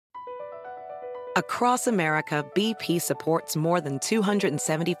Across America, BP supports more than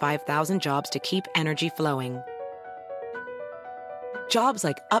 275,000 jobs to keep energy flowing. Jobs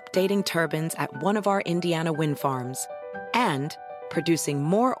like updating turbines at one of our Indiana wind farms and producing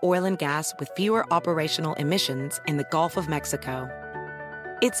more oil and gas with fewer operational emissions in the Gulf of Mexico.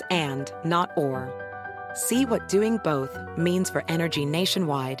 It's and, not or. See what doing both means for energy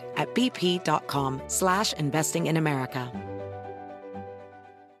nationwide at bp.com/investing in America.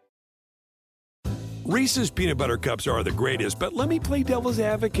 Reese's Peanut Butter Cups are the greatest, but let me play devil's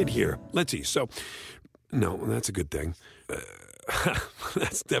advocate here. Let's see. So, no, that's a good thing.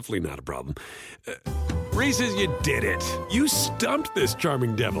 That's definitely not a problem. Reese's, you did it. You stumped this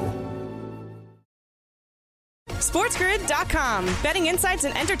charming devil. SportsGrid.com. Betting insights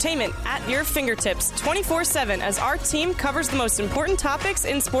and entertainment at your fingertips 24/7 as our team covers the most important topics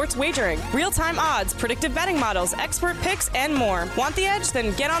in sports wagering. Real-time odds, predictive betting models, expert picks, and more. Want the edge?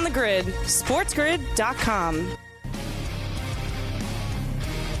 Then get on the grid. SportsGrid.com.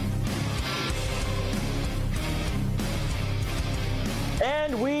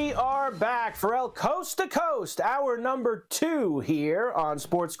 And we are back. Ferrall, coast to coast, hour number 2 here on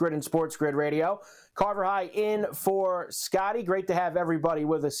Sports Grid and Sports Grid Radio. Carver High in for Scotty. Great to have everybody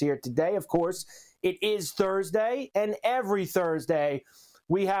with us here today. Of course, it is Thursday, and every Thursday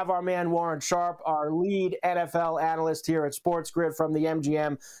we have our man Warren Sharp, our lead NFL analyst here at Sports Grid from the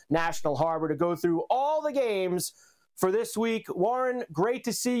MGM National Harbor, to go through all the games for this week. Warren, great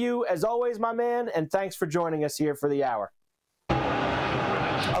to see you as always, my man, and thanks for joining us here for the hour.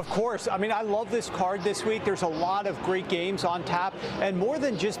 Of course. I mean, I love this card this week. There's a lot of great games on tap, and more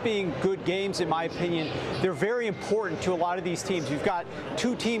than just being good games, in my opinion, they're very important to a lot of these teams. You've got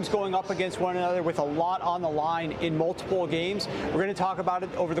two teams going up against one another with a lot on the line in multiple games. We're going to talk about it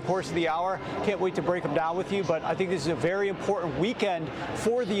over the course of the hour. Can't wait to break them down with you, but I think this is a very important weekend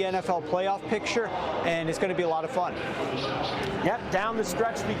for the NFL playoff picture, and it's going to be a lot of fun. Yep, down the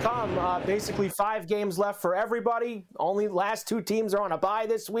stretch we come. Basically 5 games left for everybody. Only last 2 teams are on a bye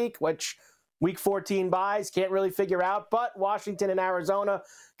this week, which week 14 buys can't really figure out. But Washington and Arizona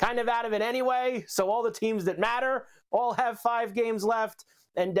kind of out of it anyway. So all the teams that matter all have 5 games left.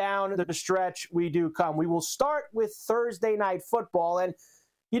 And down the stretch we do come. We will start with Thursday night football. And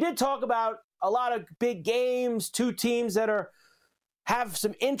you did talk about a lot of big games, 2 teams that have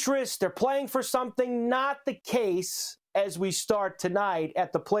some interest. They're playing for something. Not the case as we start tonight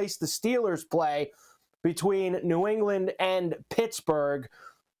at the place the Steelers play between New England and Pittsburgh.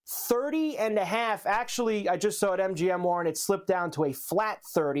 30.5. Actually, I just saw at MGM, Warren, it slipped down to a flat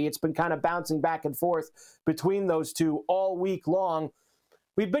 30. It's been kind of bouncing back and forth between those two all week long.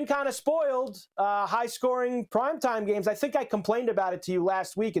 We've been kind of spoiled. High-scoring primetime games. I think I complained about it to you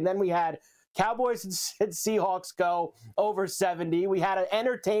last week, and then we had Cowboys and Seahawks go over 70. We had an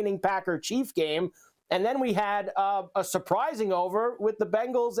entertaining Packer-Chief game. And then we had a surprising over with the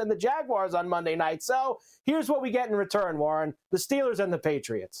Bengals and the Jaguars on Monday night. So here's what we get in return, Warren. The Steelers and the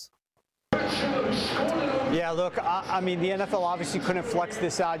Patriots. Yeah, look, I mean, the NFL obviously couldn't flex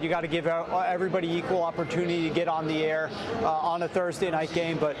this out. You got to give everybody equal opportunity to get on the air on a Thursday night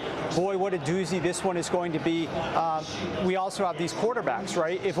game. But, boy, what a doozy this one is going to be. We also have these quarterbacks,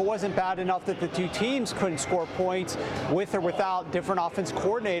 right? If it wasn't bad enough that the two teams couldn't score points with or without different offense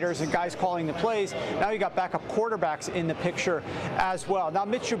coordinators and guys calling the plays, now you got backup quarterbacks in the picture as well. Now,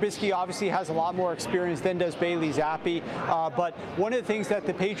 Mitch Trubisky obviously has a lot more experience than does Bailey Zappi. But one of the things that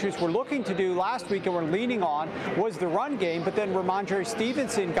the Patriots were looking to do last week and were leaning on was the run game, but then Ramondre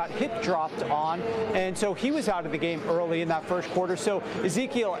Stevenson got hip dropped on, and so he was out of the game early in that first quarter. So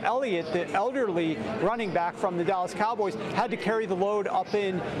Ezekiel Elliott, the elderly running back from the Dallas Cowboys, had to carry the load up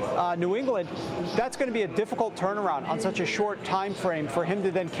in New England. That's going to be a difficult turnaround on such a short time frame for him to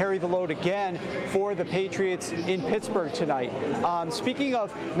then carry the load again for the Patriots in Pittsburgh tonight. Speaking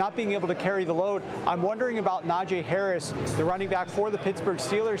of not being able to carry the load, I'm wondering about Najee Harris, the running back for the Pittsburgh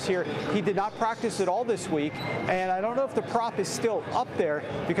Steelers here. He did not practice at all this week, and I don't know if the prop is still up there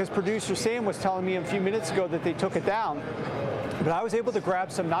because producer Sam was telling me a few minutes ago that they took it down. But I was able to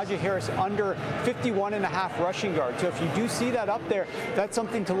grab some Najee Harris under 51.5 rushing yards. So if you do see that up there, that's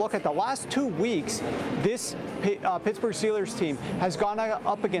something to look at. The last 2 weeks, this Pittsburgh Steelers team has gone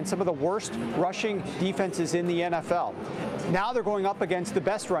up against some of the worst rushing defenses in the NFL. Now they're going up against the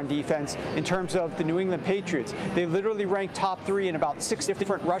best run defense in terms of the New England Patriots. They literally rank top 3 in about 6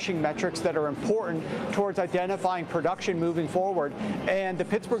 different rushing metrics that are important towards identifying production moving forward. And the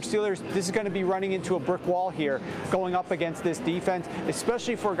Pittsburgh Steelers, this is going to be running into a brick wall here going up against this defense. defense,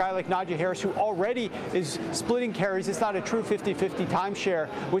 especially for a guy like Najee Harris, who already is splitting carries. It's not a true 50-50 timeshare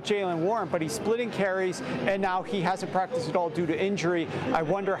with Jaylen Warren, but he's splitting carries, and now he hasn't practiced at all due to injury. I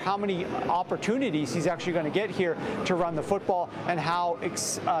wonder how many opportunities he's actually going to get here to run the football and how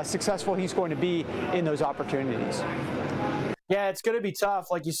successful he's going to be in those opportunities. Yeah, it's going to be tough.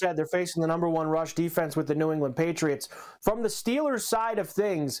 Like you said, they're facing the number one rush defense with the New England Patriots. From the Steelers' side of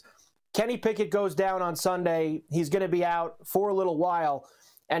things, Kenny Pickett goes down on Sunday. He's going to be out for a little while.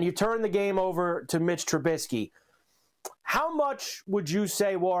 And you turn the game over to Mitch Trubisky. How much would you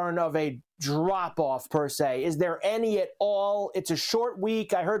say, Warren, of a drop-off per se? Is there any at all? It's a short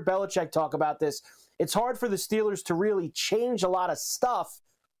week. I heard Belichick talk about this. It's hard for the Steelers to really change a lot of stuff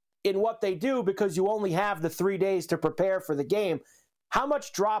in what they do because you only have the 3 days to prepare for the game. How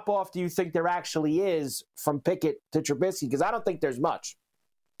much drop-off do you think there actually is from Pickett to Trubisky? Because I don't think there's much.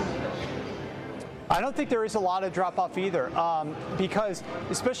 I don't think there is a lot of drop-off either, because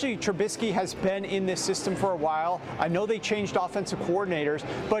especially Trubisky has been in this system for a while. I know they changed offensive coordinators,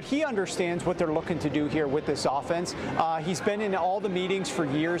 but he understands what they're looking to do here with this offense. He's been in all the meetings for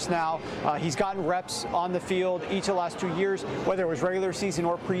years now. He's gotten reps on the field each of the last 2 years, whether it was regular season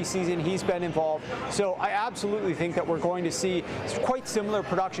or preseason. He's been involved. So I absolutely think that we're going to see quite similar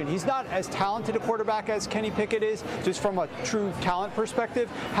production. He's not as talented a quarterback as Kenny Pickett is, just from a true talent perspective.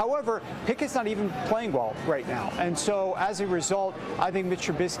 However, Pickett's not even playing well right now. And so as a result, I think Mitch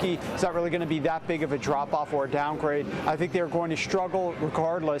Trubisky is not really going to be that big of a drop-off or a downgrade. I think they're going to struggle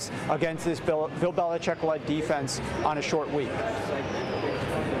regardless against this Bill Belichick-led defense on a short week.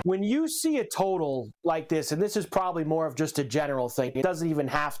 When you see a total like this, and this is probably more of just a general thing, it doesn't even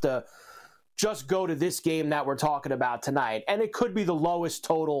have to just go to this game that we're talking about tonight, and it could be the lowest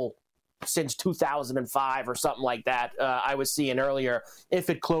total since 2005 or something like that, I was seeing earlier, if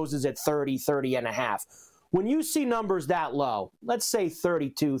it closes at 30 and a half. When you see numbers that low, let's say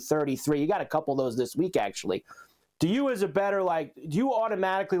 32, 33, you got a couple of those this week actually, do you as a bettor, do you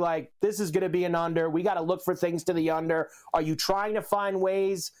automatically this is going to be an under, we got to look for things to the under? Are you trying to find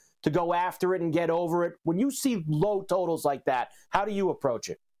ways to go after it and get over it? When you see low totals like that, how do you approach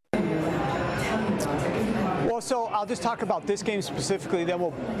it? Well, so I'll just talk about this game specifically, then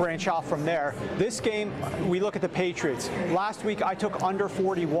we'll branch off from there. This game, we look at the Patriots. Last week, I took under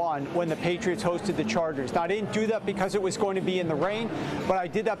 41 when the Patriots hosted the Chargers. Now, I didn't do that because it was going to be in the rain, but I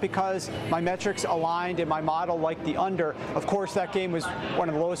did that because my metrics aligned and my model liked the under. Of course, that game was one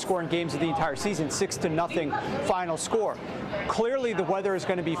of the lowest scoring games of the entire season, 6-0 final score. Clearly, the weather is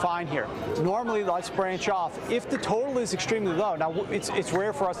going to be fine here. Normally, let's branch off. If the total is extremely low, now it's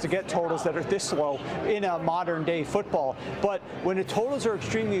rare for us to get totals that are this low in a modern day football, but when the totals are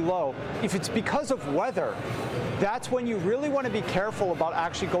extremely low, if it's because of weather, that's when you really want to be careful about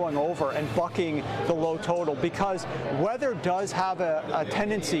actually going over and bucking the low total, because weather does have a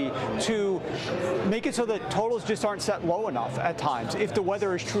tendency to make it so that totals just aren't set low enough at times if the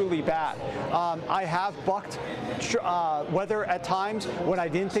weather is truly bad. I have bucked weather at times when I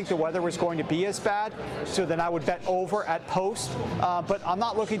didn't think the weather was going to be as bad, so then I would bet over at post, but I'm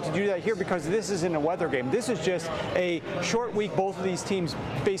not looking to do that here because this isn't a weather game. This is just a short week. Both of these teams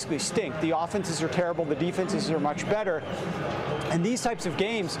basically stink. The offenses are terrible, the defenses are much better. And these types of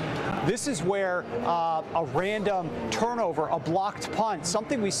games, this is where a random turnover, a blocked punt,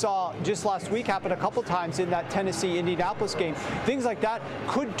 something we saw just last week happen a couple times in that Tennessee-Indianapolis game, things like that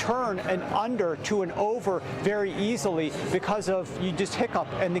could turn an under to an over very easily because of you just hiccup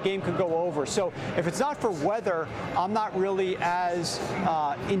and the game could go over. So if it's not for weather, I'm not really as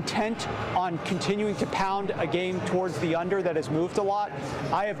intent on continuing to pound a game towards the under that has moved a lot.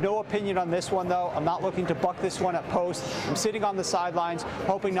 I have no opinion on this one, though. I'm not looking to buck this one at post. I'm sitting on the sidelines,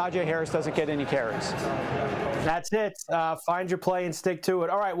 hoping Najee Harris doesn't get any carries. That's it. Find your play and stick to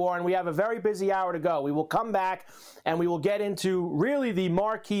it. All right, Warren, we have a very busy hour to go. We will come back and we will get into really the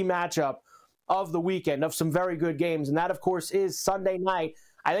marquee matchup of the weekend, of some very good games. And that, of course, is Sunday night.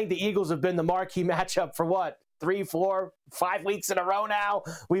 I think the Eagles have been the marquee matchup for 3, 4, 5 weeks in a row now.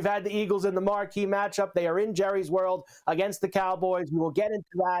 We've had the Eagles in the marquee matchup. They are in Jerry's World against the Cowboys. We will get into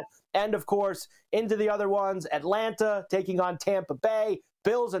that. And, of course, into the other ones. Atlanta taking on Tampa Bay.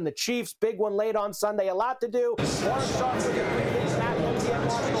 Bills and the Chiefs. Big one late on Sunday. A lot to do. Warren Sharp with your previous at MGM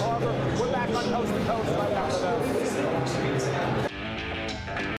Marshall Harbor. We're back on Coast to Coast right after this.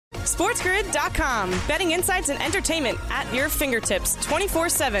 SportsGrid.com. Betting insights and entertainment at your fingertips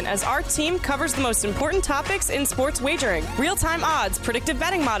 24/7 as our team covers the most important topics in sports wagering. Real-time odds, predictive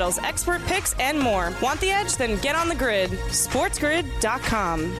betting models, expert picks, and more. Want the edge? Then get on the grid.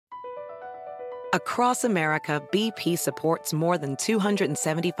 SportsGrid.com. Across America, BP supports more than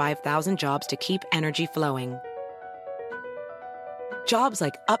 275,000 jobs to keep energy flowing. Jobs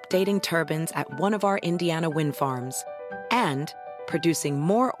like updating turbines at one of our Indiana wind farms and producing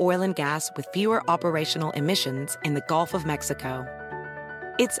more oil and gas with fewer operational emissions in the Gulf of Mexico.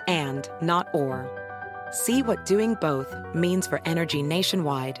 It's and, not or. See what doing both means for energy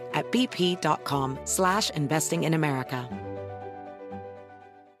nationwide at bp.com/investing in America.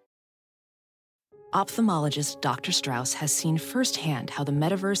 Ophthalmologist Dr. Strauss has seen firsthand how the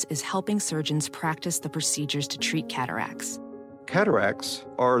metaverse is helping surgeons practice the procedures to treat cataracts. Cataracts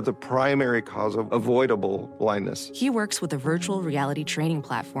are the primary cause of avoidable blindness. He works with a virtual reality training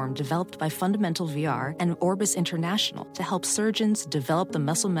platform developed by Fundamental VR and Orbis International to help surgeons develop the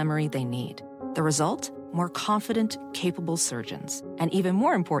muscle memory they need. The result? More confident, capable surgeons. And even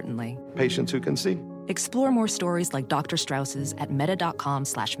more importantly, patients who can see. Explore more stories like Dr. Strauss's at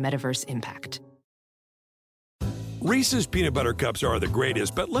meta.com/metaverse impact. Reese's peanut butter cups are the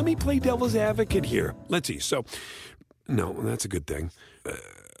greatest, but let me play devil's advocate here. Let's see. So, no, that's a good thing.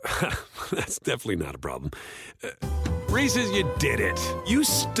 That's definitely not a problem. Reese's, you did it. You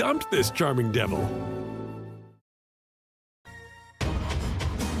stumped this charming devil.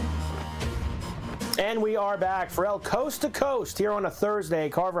 And we are back. Ferrall, coast to coast here on a Thursday.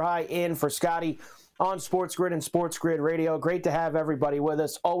 Carver High in for Scotty on Sports Grid and Sports Grid Radio. Great to have everybody with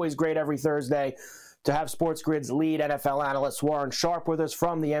us. Always great every Thursday to have Sports Grid's lead NFL analyst, Warren Sharp, with us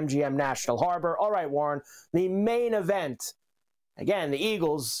from the MGM National Harbor. All right, Warren, the main event. Again, the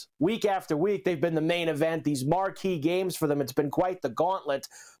Eagles, week after week, they've been the main event. These marquee games for them, it's been quite the gauntlet.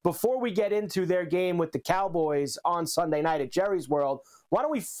 Before we get into their game with the Cowboys on Sunday night at Jerry's World, why don't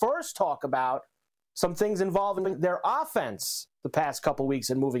we first talk about some things involving their offense the past couple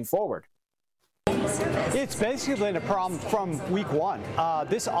weeks and moving forward? It's basically been a problem from week one.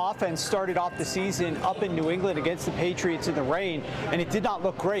 This offense started off the season up in New England against the Patriots in the rain, and it did not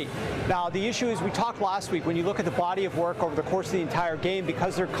look great. Now, the issue is, we talked last week, when you look at the body of work over the course of the entire game,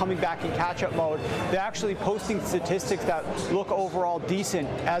 because they're coming back in catch-up mode, they're actually posting statistics that look overall decent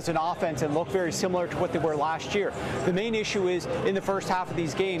as an offense and look very similar to what they were last year. The main issue is, in the first half of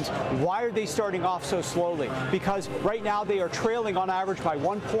these games, why are they starting off so slowly? Because right now they are trailing on average by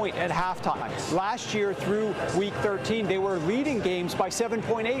 1 point at halftime. Last year, through week 13, they were leading games by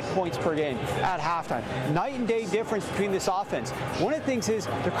 7.8 points per game at halftime. Night and day difference between this offense. One of the things is,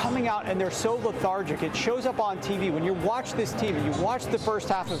 they're coming out and they're so lethargic. It shows up on TV. When you watch this team and you watch the first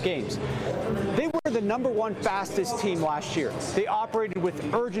half of games, they were the #1 fastest team last year. They operated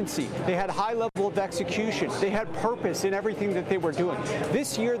with urgency. They had high level of execution. They had purpose in everything that they were doing.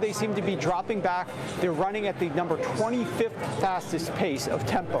 This year, they seem to be dropping back. They're running at the number 25th fastest pace of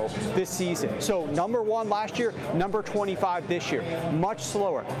tempo this season. So #1 last year, number 25 this year. Much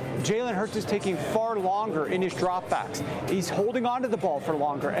slower. Jalen Hurts is taking far longer in his dropbacks. He's holding on to the ball for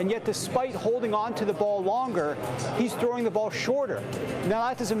longer, and yet despite holding on to the ball longer, he's throwing the ball shorter. Now,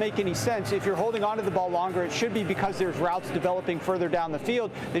 that doesn't make any sense. If you're holding on to the ball longer, it should be because there's routes developing further down the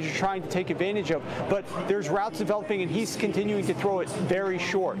field that you're trying to take advantage of. But there's routes developing, and he's continuing to throw it very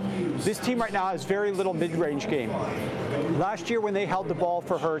short. This team right now has very little mid-range game. Last year, when they held the ball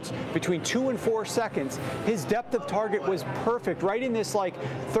for Hurts between 2 and 4 seconds, his depth of target was perfect, right in this like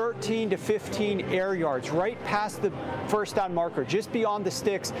 13 to 15 air yards, right past the first down marker, just beyond the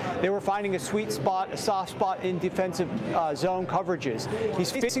sticks. They were finding a sweet spot, a soft spot in defensive zone coverages.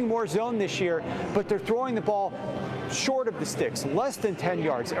 He's facing more zone this year, but they're throwing the ball short of the sticks, less than 10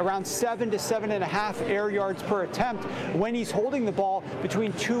 yards, around 7 to 7.5 air yards per attempt when he's holding the ball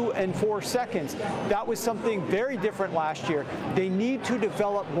between 2 and 4 seconds. That was something very different last year. They need to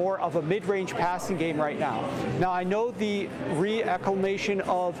develop more of a mid-range passing game right now. Now, I know the reacclimation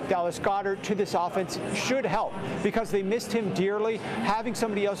of Dallas Goedert to this offense should help because they missed him dearly, having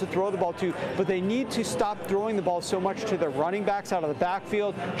somebody else to throw the ball to, but they need to stop throwing the ball so much to their running backs out of the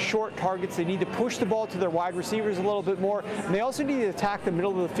backfield, short targets. They need to push the ball to their wide receivers a little bit more, and they also need to attack the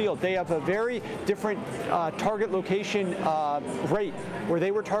middle of the field. They have a very different target location rate, where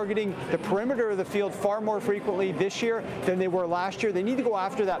they were targeting the perimeter of the field far more frequently this year than they were last year. They need to go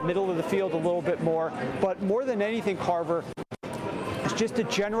after that middle of the field a little bit more, but more than anything, Carver, it's just a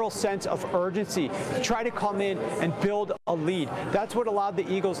general sense of urgency to try to come in and build a lead. That's what allowed the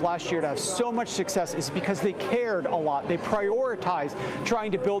Eagles last year to have so much success, is because they cared a lot. They prioritized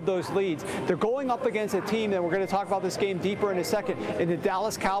trying to build those leads. They're going up against a team, and we're going to talk about this game deeper in a second, in the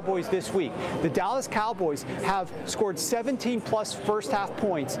Dallas Cowboys this week. The Dallas Cowboys have scored 17-plus first-half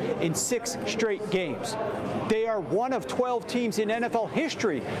points in 6 straight games. They are one of 12 teams in NFL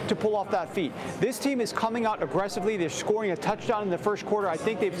history to pull off that feat. This team is coming out aggressively. They're scoring a touchdown in the first first quarter. I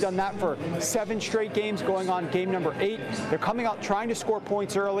think they've done that for 7 straight games, going on game number 8. They're coming out trying to score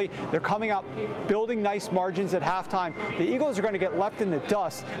points early. They're coming out building nice margins at halftime. The Eagles are going to get left in the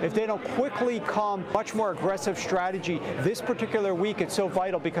dust if they don't quickly come much more aggressive strategy. This particular week, it's so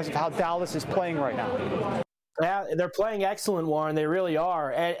vital because of how Dallas is playing right now. Yeah, they're playing excellent, Warren. They really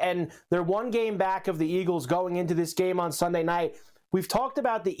are. And they're one game back of the Eagles going into this game on Sunday night. We've talked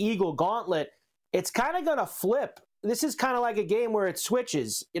about the Eagle gauntlet. It's kind of going to flip. This is kind of like a game where it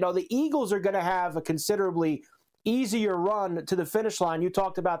switches. You know, the Eagles are going to have a considerably easier run to the finish line. You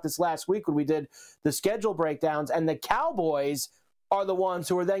talked about this last week when we did the schedule breakdowns. And the Cowboys are the ones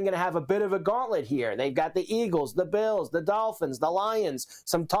who are then going to have a bit of a gauntlet here. They've got the Eagles, the Bills, the Dolphins, the Lions,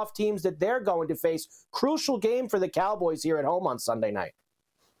 some tough teams that they're going to face. Crucial game for the Cowboys here at home on Sunday night.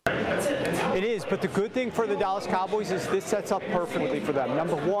 It is, but the good thing for the Dallas Cowboys is this sets up perfectly for them.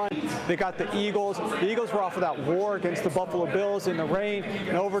 Number one, they got the Eagles. The Eagles were off of that war against the Buffalo Bills in the rain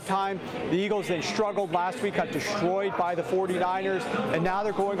and overtime. The Eagles then struggled last week, got destroyed by the 49ers, and now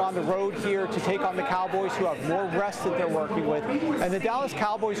they're going on the road here to take on the Cowboys, who have more rest that they're working with. And the Dallas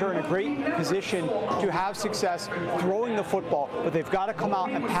Cowboys are in a great position to have success throwing the football, but they've got to come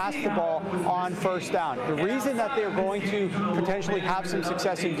out and pass the ball on first down. The reason that they're going to potentially have some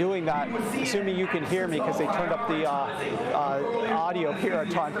success in doing that, assuming you can hear me because they turned up the audio here a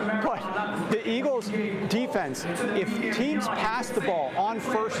ton, but the Eagles defense, if teams pass the ball on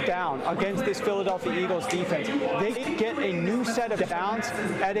first down against this Philadelphia Eagles defense, they get a new set of downs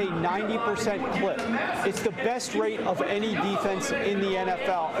at a 90% clip. It's the best rate of any defense in the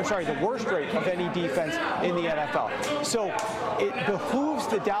NFL, or sorry, the worst rate of any defense in the NFL. So it behooves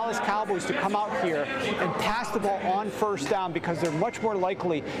the Dallas Cowboys to come out here and pass the ball on first down because they're much more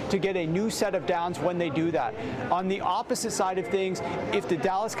likely to get a new set of downs when they do that. On the opposite side of things, if the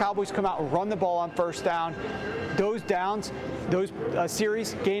Dallas Cowboys come out and run the ball on first down, those downs, those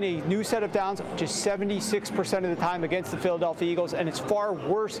series gain a new set of downs just 76% of the time against the Philadelphia Eagles, and it's far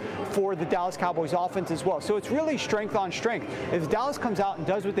worse for the Dallas Cowboys offense as well. So it's really strength on strength. If Dallas comes out and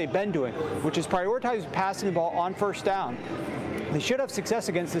does what they've been doing, which is prioritize passing the ball on first down, they should have success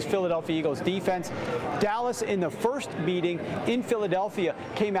against this Philadelphia Eagles defense. Dallas, in the first meeting in Philadelphia,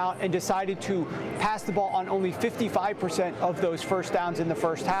 came out and decided to pass the ball on only 55% of those first downs in the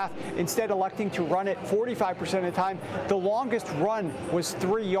first half, instead electing to run it 45% of the time. The longest run was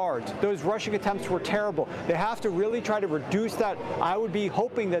 3 yards. Those rushing attempts were terrible. They have to really try to reduce that. I would be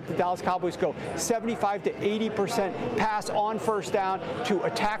hoping that the Dallas Cowboys go 75 to 80% pass on first down to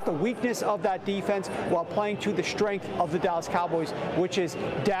attack the weakness of that defense while playing to the strength of the Dallas Cowboys, which is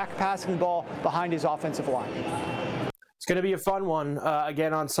Dak passing the ball behind his offensive line. It's going to be a fun one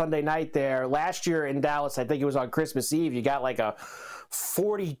again on Sunday night there. Last year in Dallas, I think it was on Christmas Eve, you got like a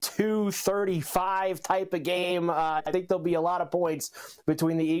 42-35 type of game. I think there'll be a lot of points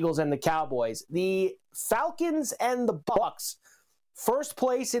between the Eagles and the Cowboys. The Falcons and the Bucs, first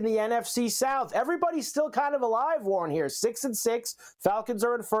place in the NFC South. Everybody's still kind of alive, Warren, here. 6-6. Falcons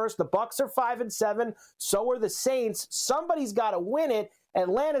are in first. The Bucs are 5-7. So are the Saints. Somebody's got to win it.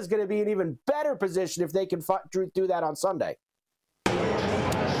 Atlanta's going to be in even better position if they can do that on Sunday.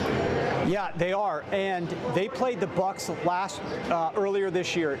 Yeah, they are, and they played the Bucs earlier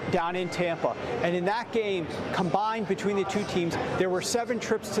this year down in Tampa, and in that game, combined between the two teams, there were 7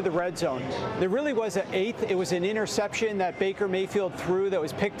 trips to the red zone. There really was an 8th. It was an interception that Baker Mayfield threw that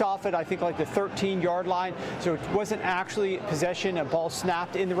was picked off at, I think, like the 13-yard line, so it wasn't actually possession. A ball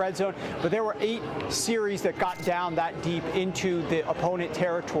snapped in the red zone, but there were 8 series that got down that deep into the opponent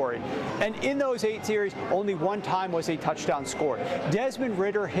territory, and in those 8 series, only one time was a touchdown scored. Desmond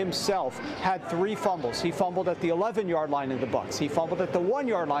Ridder himself had 3 fumbles. He fumbled at the 11-yard line of the Bucs. He fumbled at the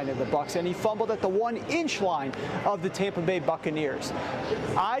 1-yard line of the Bucs, and he fumbled at the 1-inch line of the Tampa Bay Buccaneers.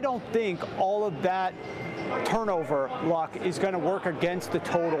 I don't think all of that turnover luck is going to work against the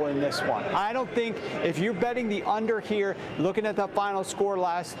total in this one. I don't think, if you're betting the under here, looking at the final score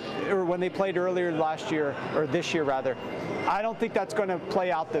when they played earlier last year, or this year rather, I don't think that's going to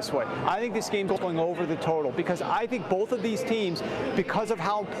play out this way. I think this game's going over the total because I think both of these teams, because of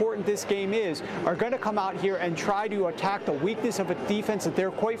how important this game is, are going to come out here and try to attack the weakness of a defense that they're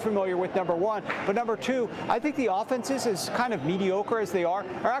quite familiar with, number one. But number two, I think the offenses, as kind of mediocre as they are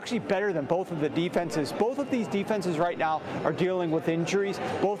actually better than both of the defenses. Both of these defenses right now are dealing with injuries.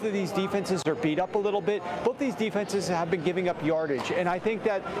 Both of these defenses are beat up a little bit. Both these defenses have been giving up yardage. And I think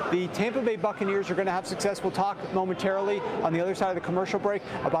that the Tampa Bay Buccaneers are going to have success. We'll talk momentarily on the other side of the commercial break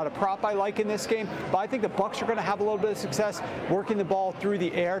about a prop I like in this game. But I think the Bucs are going to have a little bit of success working the ball through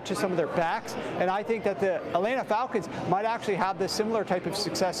the air to some of their backs. And I think that the Atlanta Falcons might actually have this similar type of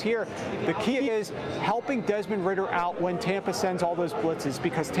success here. The key is helping Desmond Ridder out when Tampa sends all those blitzes,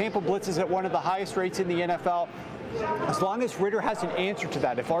 because Tampa blitzes at one of the highest rates in the NFL. As long as Ridder has an answer to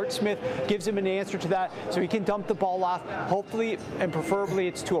that, if Art Smith gives him an answer to that so he can dump the ball off, hopefully and preferably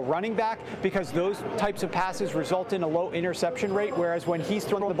it's to a running back, because those types of passes result in a low interception rate, whereas when he's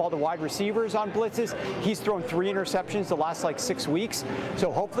thrown the ball to wide receivers on blitzes, he's thrown 3 interceptions the last 6 weeks. So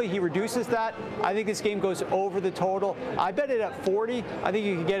hopefully he reduces that. I think this game goes over the total. I bet it at 40. I think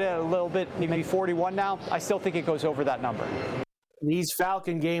you can get it a little bit, maybe 41 now. I still think it goes over that number. These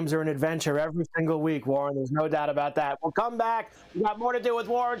Falcon games are an adventure every single week, Warren. There's no doubt about that. We'll come back. We've got more to do with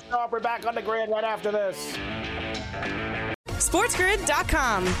Warren Sharp. We're back on the grid right after this.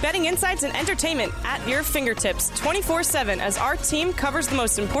 SportsGrid.com. Betting insights and entertainment at your fingertips 24/7 as our team covers the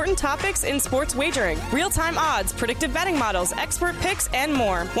most important topics in sports wagering. Real-time odds, predictive betting models, expert picks, and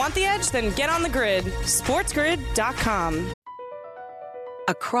more. Want the edge? Then get on the grid. SportsGrid.com.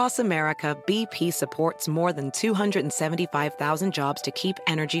 Across America, BP supports more than 275,000 jobs to keep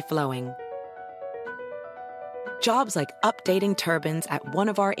energy flowing. Jobs like updating turbines at one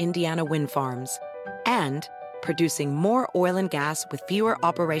of our Indiana wind farms and producing more oil and gas with fewer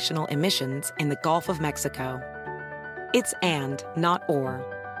operational emissions in the Gulf of Mexico. It's and, not or.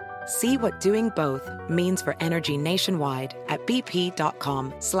 See what doing both means for energy nationwide at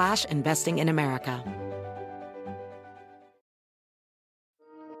bp.com/investing in America.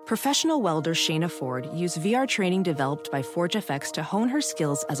 Professional welder Shayna Ford used VR training developed by ForgeFX to hone her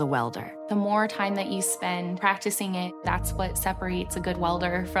skills as a welder. The more time that you spend practicing it, that's what separates a good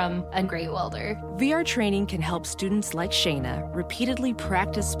welder from a great welder. VR training can help students like Shayna repeatedly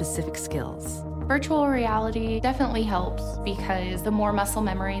practice specific skills. Virtual reality definitely helps because the more muscle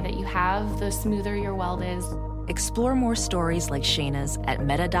memory that you have, the smoother your weld is. Explore more stories like Shayna's at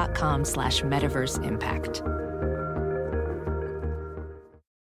meta.com/metaverseimpact.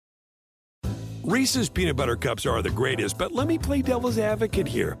 Reese's peanut butter cups are the greatest, but let me play devil's advocate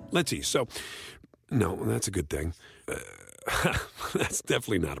here. Let's see. So, no, that's a good thing. That's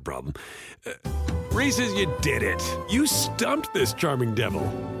definitely not a problem. Reese's, you did it. You stumped this charming devil.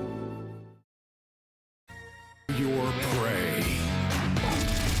 Your prey.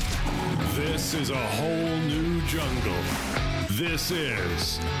 This is a whole new jungle. This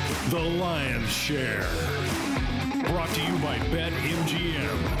is The Lion's Share. Brought to you by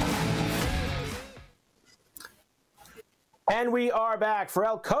BetMGM. And we are back for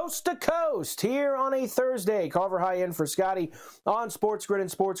El Coast to Coast here on a Thursday. Carver High in for Scotty on Sports Grid and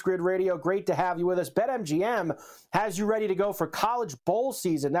Sports Grid Radio. Great to have you with us. BetMGM has you ready to go for college bowl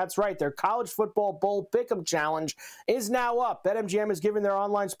season. That's right. Their college football bowl pick'em challenge is now up. BetMGM is giving their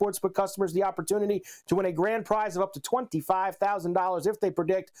online sportsbook customers the opportunity to win a grand prize of up to $25,000 if they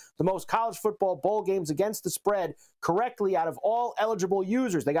predict the most college football bowl games against the spread correctly out of all eligible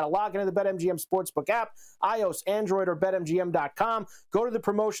users. They got to log into the BetMGM Sportsbook app, iOS, Android, or BetMGM.com. Go to the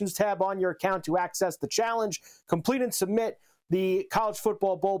promotions tab on your account to access the challenge. Complete and submit the college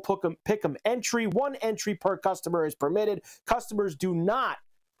football bowl pick'em entry. 1 entry per customer is permitted. Customers do not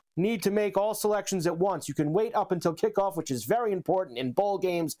need to make all selections at once. You can wait up until kickoff, which is very important in bowl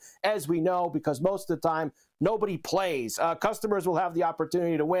games, as we know, because most of the time nobody plays. Customers will have the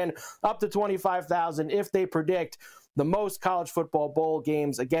opportunity to win up to $25,000 if they predict the most college football bowl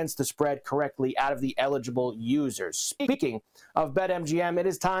games against the spread correctly out of the eligible users. Speaking of BetMGM, it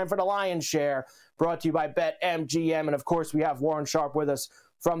is time for the Lion's Share, brought to you by BetMGM. And, of course, we have Warren Sharp with us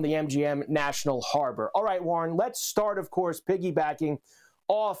from the MGM National Harbor. All right, Warren, let's start, of course, piggybacking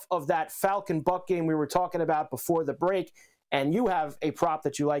off of that Falcon-Buck game we were talking about before the break. And you have a prop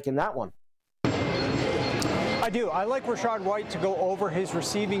that you like in that one. I do. I like Rachaad White to go over his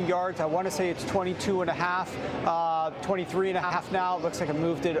receiving yards. I want to say it's 22.5, 23.5 now. It looks like I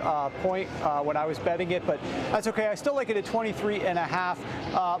moved it a point when I was betting it, but that's okay. I still like it at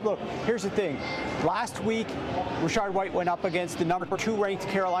 23.5. Look, here's the thing. Last week, Rachaad White went up against the number 2 ranked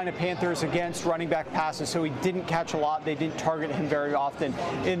Carolina Panthers against running back passes, so he didn't catch a lot. They didn't target him very often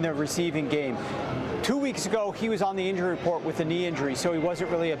in the receiving game. 2 weeks ago, he was on the injury report with a knee injury, so he wasn't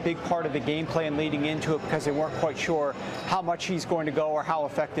really a big part of the game plan leading into it because they weren't quite sure how much he's going to go or how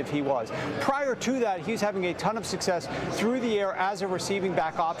effective he was. Prior to that, he was having a ton of success through the air as a receiving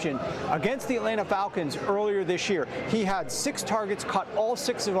back option. Against the Atlanta Falcons earlier this year, he had 6 targets, caught all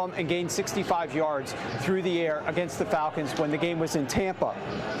 6 of them, and gained 65 yards through the air against the Falcons when the game was in Tampa.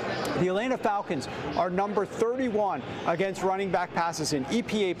 The Atlanta Falcons are number 31 against running back passes in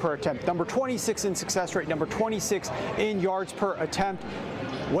EPA per attempt, number 26 in success rate, number 26 in yards per attempt.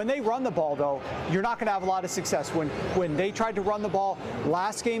 When they run the ball, though, you're not going to have a lot of success. When they tried to run the ball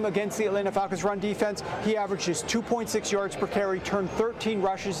last game against the Atlanta Falcons run defense, he averaged just 2.6 yards per carry, turned 13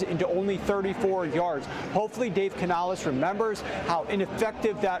 rushes into only 34 yards. Hopefully Dave Canales remembers how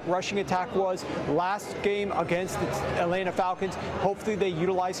ineffective that rushing attack was last game against the Atlanta Falcons. Hopefully they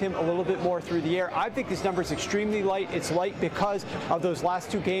utilize him a little bit more through the air. I think this number is extremely light. It's light because of those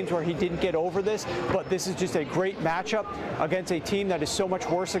last 2 games where he didn't get over this, but this is just a great matchup against a team that is so much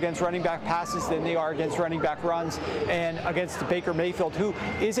worse against running back passes than they are against running back runs, and against Baker Mayfield, who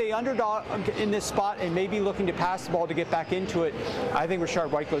is a underdog in this spot and may be looking to pass the ball to get back into it. I think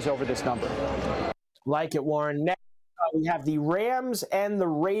Rachaad White goes over this number. Like it, Warren. Next, we have the Rams and the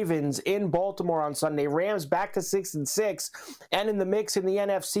Ravens in Baltimore on Sunday. Rams back to 6-6 and in the mix in the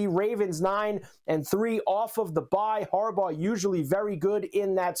NFC. Ravens 9-3 off of the bye. Harbaugh usually very good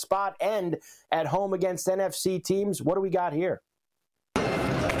in that spot and at home against NFC teams. What do we got here?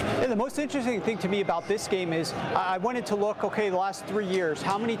 Yeah, the most interesting thing to me about this game is I wanted to look, okay, the last 3 years,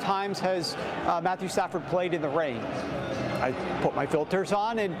 how many times has Matthew Stafford played in the rain? I put my filters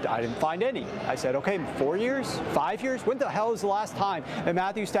on and I didn't find any. I said, okay, 4 years, 5 years? When the hell is the last time that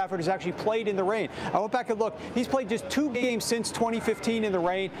Matthew Stafford has actually played in the rain? I went back and looked. He's played just 2 games since 2015 in the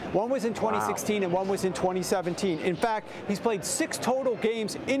rain. One was in 2016 and one was in 2017. In fact, he's played 6 total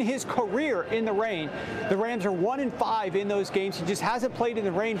games in his career in the rain. The Rams are 1-5 in those games. He just hasn't played in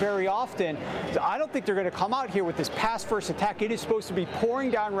the rain very often. So I don't think they're going to come out here with this pass-first attack. It is supposed to be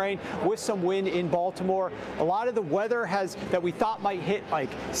pouring down rain with some wind in Baltimore. A lot of the weather that we thought might hit like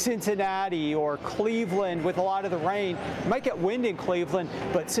Cincinnati or Cleveland with a lot of the rain. You might get wind in Cleveland,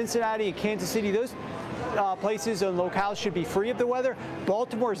 but Cincinnati and Kansas City, those places and locales should be free of the weather.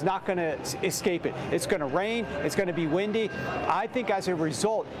 Baltimore is not going to escape it. It's going to rain. It's going to be windy. I think as a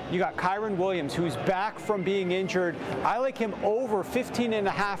result, you got Kyren Williams, who's back from being injured. I like him over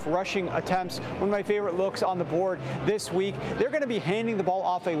 15.5 rushing attempts. One of my favorite looks on the board this week. They're going to be handing the ball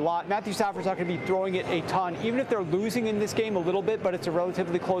off a lot. Matthew Stafford's not going to be throwing it a ton, even if they're losing in this game a little bit, but it's a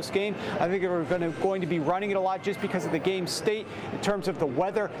relatively close game. I think they're going to be running it a lot just because of the game state in terms of the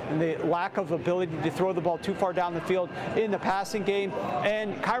weather and the lack of ability to throw the ball too far down the field in the passing game.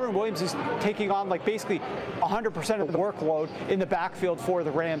 And Kyren Williams is taking on like basically 100% of the workload in the backfield for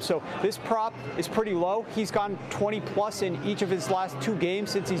the Rams. So this prop is pretty low. He's gone 20 plus in each of his last 2 games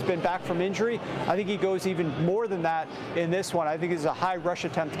since he's been back from injury. I think he goes even more than that in this one. I think it's a high rush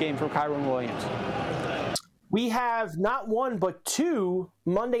attempt game for Kyren Williams. We have not 1 but 2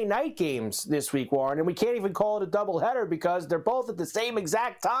 Monday night games this week, Warren, and we can't even call it a doubleheader because they're both at the same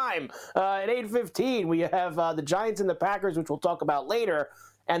exact time. At 8:15, we have the Giants and the Packers, which we'll talk about later,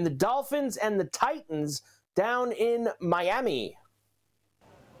 and the Dolphins and the Titans down in Miami.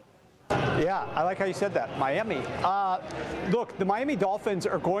 Yeah, I like how you said that. Miami. Look, the Miami Dolphins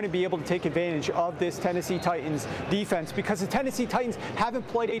are going to be able to take advantage of this Tennessee Titans defense because the Tennessee Titans haven't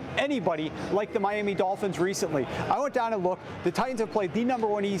played anybody like the Miami Dolphins recently. I went down and looked. The Titans have played the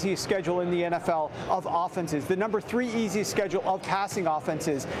 #1 easiest schedule in the NFL of offenses, the #3 easiest schedule of passing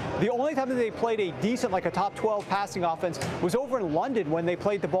offenses. The only time that they played a decent, like a top 12 passing offense was over in London when they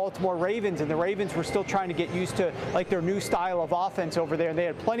played the Baltimore Ravens, and the Ravens were still trying to get used to like their new style of offense over there, and they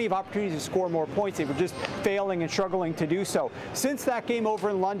had plenty of opportunities to score more points. They were just failing and struggling to do so. Since that game over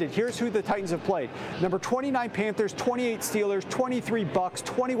in London, here's who the Titans have played. Number 29 Panthers, 28 Steelers, 23 Bucks,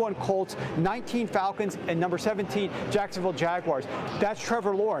 21 Colts, 19 Falcons, and number 17 Jacksonville Jaguars. That's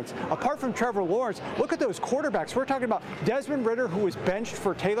Trevor Lawrence. Apart from Trevor Lawrence, look at those quarterbacks. We're talking about Desmond Ridder, who was benched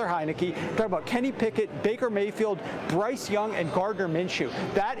for Taylor Heineke. We're talking about Kenny Pickett, Baker Mayfield, Bryce Young, and Gardner Minshew.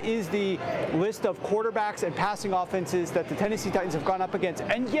 That is the list of quarterbacks and passing offenses that the Tennessee Titans have gone up against.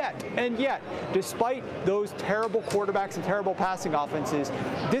 And yet, despite those terrible quarterbacks and terrible passing offenses,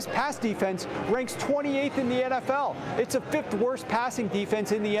 this pass defense ranks 28th in the NFL. It's the 5th worst passing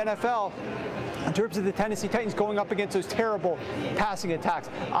defense in the NFL in terms of the Tennessee Titans going up against those terrible passing attacks.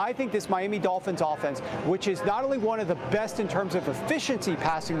 I think this Miami Dolphins offense, which is not only one of the best in terms of efficiency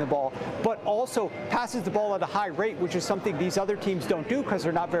passing the ball, but also passes the ball at a high rate, which is something these other teams don't do because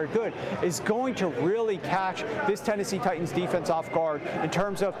they're not very good, is going to really catch this Tennessee Titans defense off guard in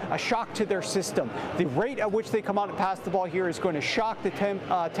terms of a shock to their system. The rate at which they come out and pass the ball here is going to shock the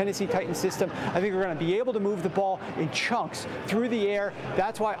Tennessee Titans system. I think they're going to be able to move the ball in chunks through the air.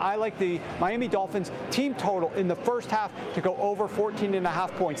 That's why I like the Miami Dolphins team total in the first half to go over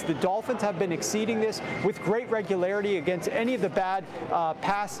 14.5 points. The Dolphins have been exceeding this with great regularity against any of the bad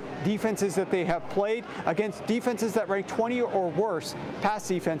pass defenses that they have played, against defenses that rank 20 or worse pass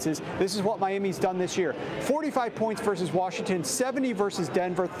defenses. This is what Miami's done this year. 45 points versus Washington, 70 versus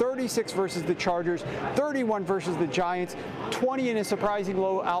Denver, 36 versus the Chargers, 31 versus the Giants, 20 in a surprising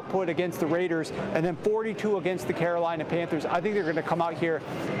low output against the Raiders, and then 42 against the Carolina Panthers. I think they're going to come out here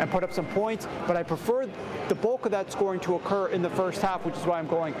and put up some points, but I prefer the bulk of that scoring to occur in the first half, which is why I'm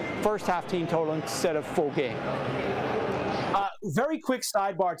going first half team total instead of full game. Very quick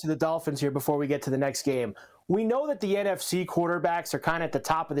sidebar to the Dolphins here before we get to the next game. We know that the NFC quarterbacks are kind of at the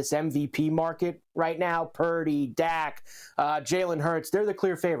top of this MVP market right now. Purdy, Dak, Jalen Hurts, they're the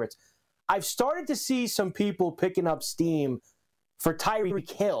clear favorites. I've started to see some people picking up steam for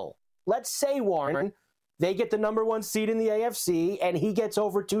Tyreek Hill. Let's say, Warren, they get the number one seed in the AFC and he gets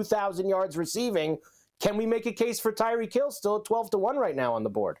over 2,000 yards receiving. Can we make a case for Tyreek Hill still at 12-1 right now on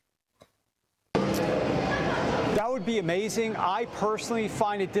the board? That would be amazing. I personally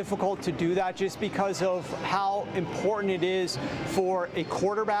find it difficult to do that just because of how important it is for a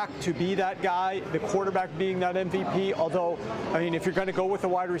quarterback to be that guy, the quarterback being that MVP. Although, I mean, if you're going to go with the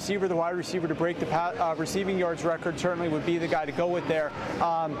wide receiver to break the receiving yards record certainly would be the guy to go with there.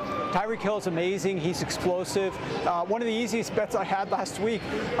 Tyreek Hill is amazing. He's explosive. One of the easiest bets I had last week,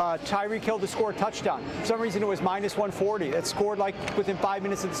 Tyreek Hill to score a touchdown. For some reason, it was minus 140. That scored like within 5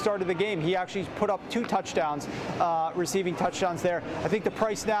 minutes at the start of the game. He actually put up 2 touchdowns. Receiving touchdowns there. I think the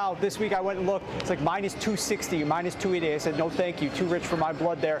price now, this week I went and looked, it's like minus 260, minus 280. I said, no, thank you. Too rich for my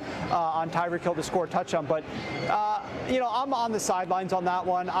blood there on Tyreek Hill to score a touchdown. But, I'm on the sidelines on that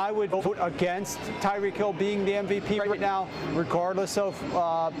one. I would vote against Tyreek Hill being the MVP right now, regardless of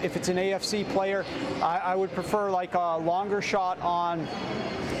if it's an AFC player. I would prefer like a longer shot on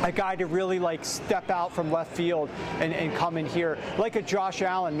a guy to really like step out from left field and come in here, like a Josh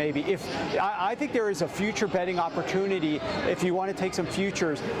Allen maybe. I think there is a future betting opportunity if you want to take some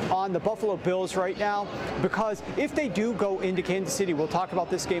futures on the Buffalo Bills right now, because if they do go into Kansas City, we'll talk about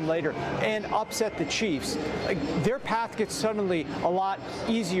this game later, and upset the Chiefs, their path gets suddenly a lot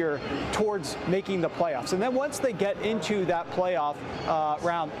easier towards making the playoffs. And then once they get into that playoff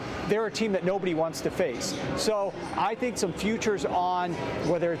round, they're a team that nobody wants to face. So I think some futures on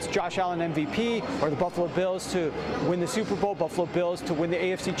whether it's Josh Allen MVP or the Buffalo Bills to win the Super Bowl, Buffalo Bills to win the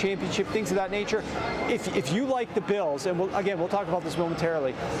AFC Championship, things of that nature. If you like the Bills, and we'll talk about this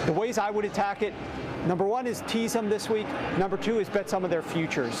momentarily, the ways I would attack it, number one is tease them this week. Number two is bet some of their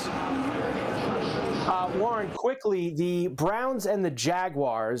futures. Warren, quickly, the Browns and the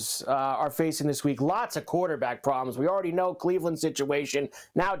Jaguars are facing this week lots of quarterback problems. We already know Cleveland's situation.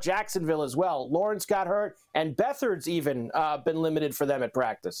 Now Jacksonville as well. Lawrence got hurt, and Beathard's even been limited for them at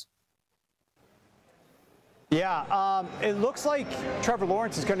practice. Yeah, it looks like Trevor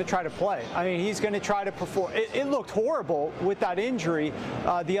Lawrence is going to try to play. I mean, he's going to try to perform. It looked horrible with that injury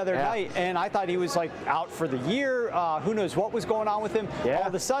the other night, and I thought he was like out for the year. Who knows what was going on with him? Yeah. All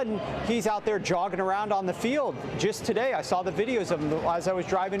of a sudden, he's out there jogging around on the field. Just today, I saw the videos of him as I was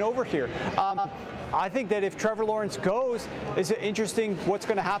driving over here. I think that if Trevor Lawrence goes, it's interesting what's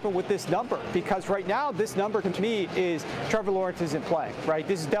going to happen with this number, because right now this number to me is Trevor Lawrence isn't playing, right?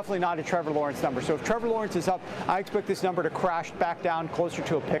 This is definitely not a Trevor Lawrence number. So if Trevor Lawrence is up, I expect this number to crash back down closer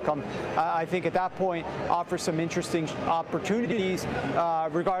to a pick-em. I think at that point offers some interesting opportunities,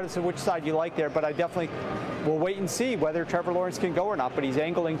 regardless of which side you like there. But I definitely will wait and see whether Trevor Lawrence can go or not. But he's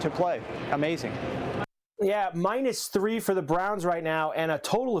angling to play. Amazing. Yeah, -3 for the Browns right now, and a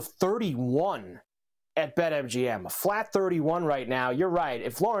total of 31 at BetMGM. A flat 31 right now. You're right.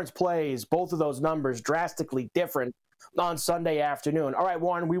 If Lawrence plays, both of those numbers drastically different on Sunday afternoon. All right,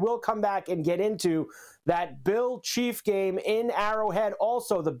 Warren, we will come back and get into that Bill-Chief game in Arrowhead.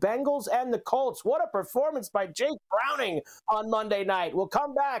 Also, the Bengals and the Colts. What a performance by Jake Browning on Monday night. We'll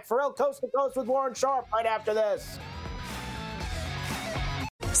come back. Ferrall Coast to Coast with Warren Sharp right after this.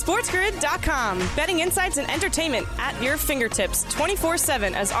 SportsGrid.com. Betting insights and entertainment at your fingertips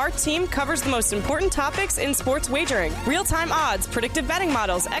 24/7 as our team covers the most important topics in sports wagering. Real-time odds, predictive betting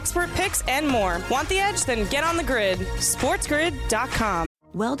models, expert picks, and more. Want the edge? Then get on the grid. SportsGrid.com.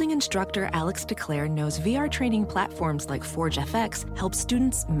 Welding instructor Alex DeClaire knows VR training platforms like Forge FX help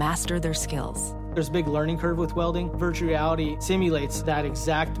students master their skills. There's a big learning curve with welding. Virtual reality simulates that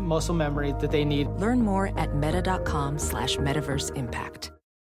exact muscle memory that they need. Learn more at meta.com/metaverseimpact.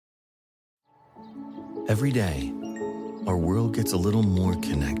 Every day, our world gets a little more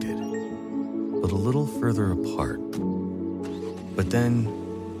connected, but a little further apart. But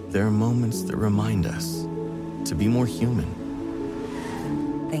then, there are moments that remind us to be more human.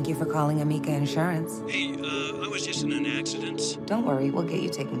 Thank you for calling Amica Insurance. Hey, I was just in an accident. Don't worry, we'll get you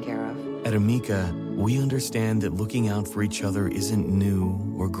taken care of. At Amica, we understand that looking out for each other isn't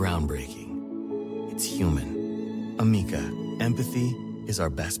new or groundbreaking. It's human. Amica, empathy is our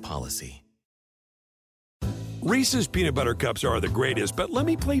best policy. Reese's peanut butter cups are the greatest, but let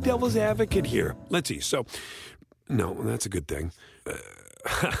me play devil's advocate here. Let's see. So, no, that's a good thing.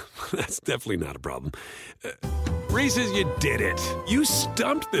 That's definitely not a problem. Reese's, you did it. You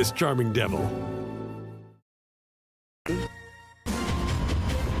stumped this charming devil.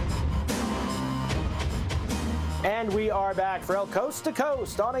 And we are back for El Coast to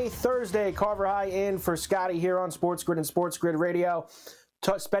Coast on a Thursday. Carver High in for Scotty here on Sports Grid and Sports Grid Radio.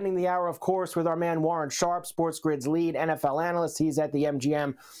 Spending the hour, of course, with our man Warren Sharp, Sports Grid's lead NFL analyst. He's at the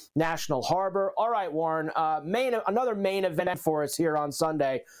MGM National Harbor. All right, Warren, another main event for us here on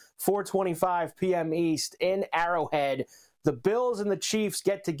Sunday, 4:25 p.m. East in Arrowhead. The Bills and the Chiefs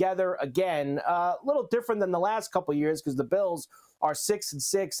get together again. A little different than the last couple years because the Bills are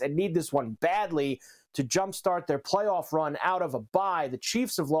 6-6 and need this one badly to jumpstart their playoff run out of a bye. The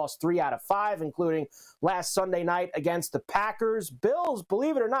Chiefs have lost 3 out of 5, including last Sunday night against the Packers. Bills,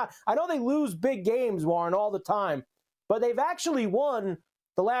 believe it or not, I know they lose big games, Warren, all the time, but they've actually won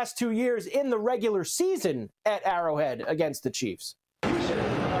the last 2 years in the regular season at Arrowhead against the Chiefs.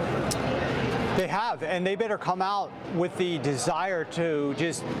 They have, and they better come out with the desire to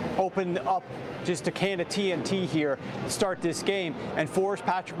just open up just a can of TNT here, start this game, and force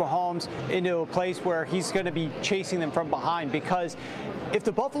Patrick Mahomes into a place where he's going to be chasing them from behind. Because if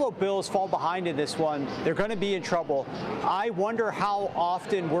the Buffalo Bills fall behind in this one, they're going to be in trouble. I wonder how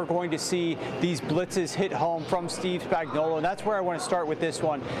often we're going to see these blitzes hit home from Steve Spagnuolo, and that's where I want to start with this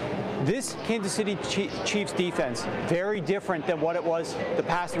one. This Kansas City Chiefs defense, very different than what it was the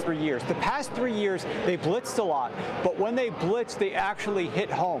past 3 years. The past 3 years, they blitzed a lot, but when they blitzed, they actually hit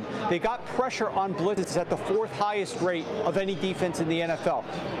home. They got pressure on blitzes at the 4th highest rate of any defense in the NFL.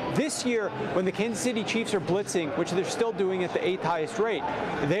 This year, when the Kansas City Chiefs are blitzing, which they're still doing at the 8th highest rate,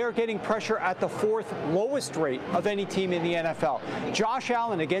 they are getting pressure at the 4th lowest rate of any team in the NFL. Josh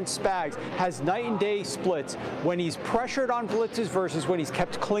Allen against Spags has night and day splits when he's pressured on blitzes versus when he's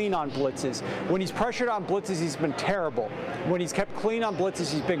kept clean on blitzes. When he's pressured on blitzes, he's been terrible. When he's kept clean on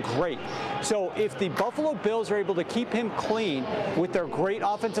blitzes, he's been great. So if the Buffalo Bills are able to keep him clean with their great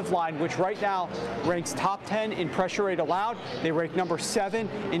offensive line, which right now ranks top 10 in pressure rate allowed, they rank number 7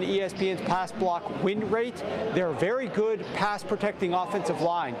 in ESPN's pass block win rate. They're a very good pass protecting offensive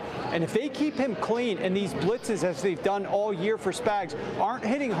line. And if they keep him clean and these blitzes, as they've done all year for Spags, aren't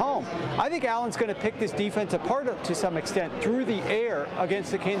hitting home, I think Allen's going to pick this defense apart to some extent through the air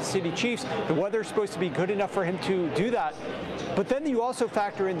against the Kansas City Chiefs. The weather's supposed to be good enough for him to do that. But then you also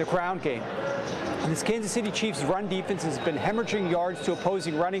factor in the ground game. This Kansas City Chiefs run defense has been hemorrhaging yards to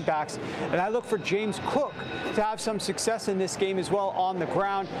opposing running backs, and I look for James Cook to have some success in this game as well on the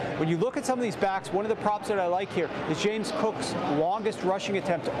ground. When you look at some of these backs, one of the props that I like here is James Cook's longest rushing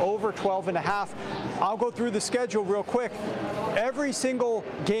attempt, over 12.5. I'll go through the schedule real quick. Every single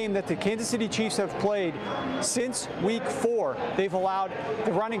game that the Kansas City Chiefs have played since week 4, they've allowed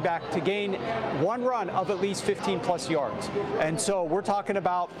the running back to gain one run of at least 15-plus yards. And so we're talking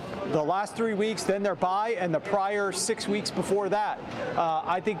about the last 3 weeks, then their bye, and the prior 6 weeks before that.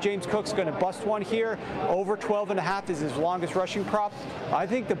 I think James Cook's going to bust one here. Over 12.5 is his longest rushing prop. I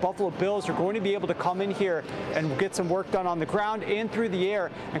think the Buffalo Bills are going to be able to come in here and get some work done on the ground and through the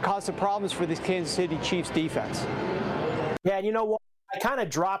air and cause some problems for this Kansas City Chiefs defense. Yeah, and you know what? I kind of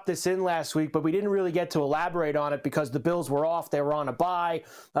dropped this in last week, but we didn't really get to elaborate on it because the Bills were off. They were on a bye,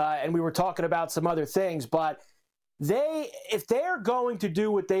 and we were talking about some other things. But if they're going to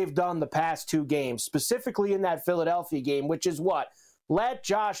do what they've done the past 2 games, specifically in that Philadelphia game, which is what? Let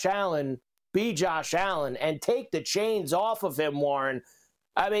Josh Allen be Josh Allen and take the chains off of him, Warren.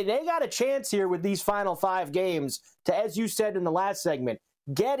 I mean, they got a chance here with these final 5 games to, as you said in the last segment,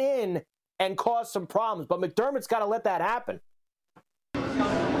 get in and cause some problems. But McDermott's got to let that happen.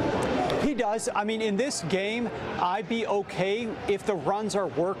 He does. I mean, in this game, I'd be okay if the runs are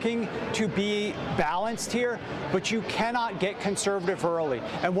working to be balanced here, but you cannot get conservative early.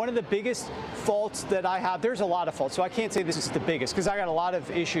 And one of the biggest faults that I have, there's a lot of faults, so I can't say this is the biggest, because I got a lot of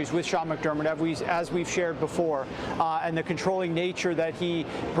issues with Sean McDermott, as we've shared before, and the controlling nature that he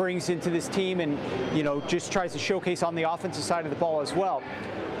brings into this team and, just tries to showcase on the offensive side of the ball as well.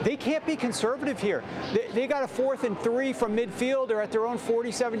 they can't be conservative here. They got a 4th and 3 from midfield or at their own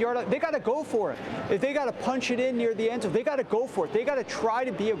 47-yard line. They got to go for it. If they got to punch it in near the end zone, they got to go for it. They got to try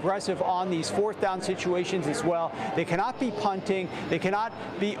to be aggressive on these 4th down situations as well. They cannot be punting. They cannot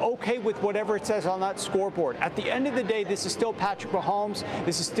be okay with whatever it says on that scoreboard. At the end of the day, this is still Patrick Mahomes.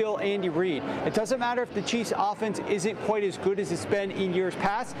 This is still Andy Reid. It doesn't matter if the Chiefs' offense isn't quite as good as it's been in years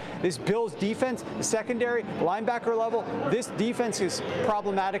past. This Bills defense, the secondary, linebacker level, this defense is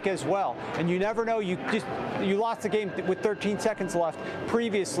problematic as well. And you never know. You lost the game with 13 seconds left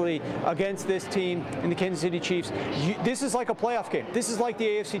previously against this team in the Kansas City Chiefs. This is like a playoff game. This is like the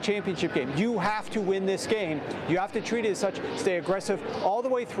AFC Championship game. You have to win this game. You have to treat it as such. Stay aggressive all the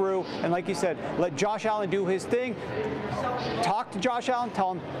way through. And like you said, let Josh Allen do his thing. Talk to Josh Allen.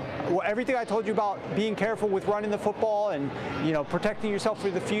 Tell him everything I told you about being careful with running the football and, protecting yourself for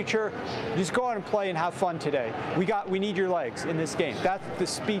the future. Just go out and play and have fun today. We need your legs in this game. That's the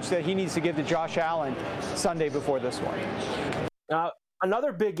speech that he needs to give to Josh Allen Sunday before this one.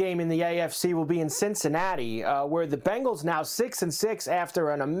 Another big game in the AFC will be in Cincinnati, where the Bengals now 6-6 after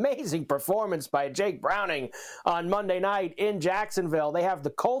an amazing performance by Jake Browning on Monday night in Jacksonville. They have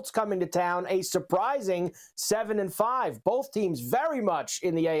the Colts coming to town, a surprising 7-5. Both teams very much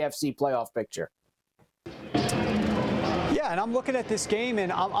in the AFC playoff picture. Yeah, and I'm looking at this game,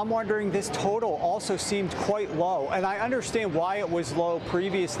 and I'm wondering, this total also seemed quite low. And I understand why it was low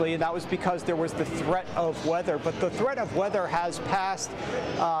previously, and that was because there was the threat of weather. But the threat of weather has passed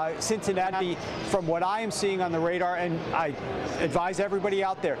Cincinnati from what I am seeing on the radar, and I advise everybody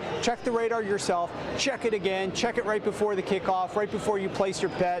out there, check the radar yourself, check it again, check it right before the kickoff, right before you place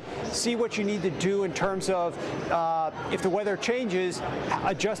your bet, see what you need to do in terms of if the weather changes,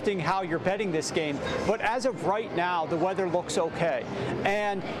 adjusting how you're betting this game. But as of right now, the weather looks okay.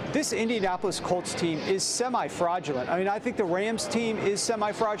 And this Indianapolis Colts team is semi-fraudulent. I mean, I think the Rams team is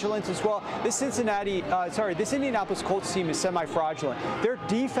semi-fraudulent as well. This Indianapolis Colts team is semi-fraudulent. Their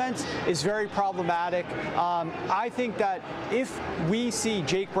defense is very problematic. I think that if we see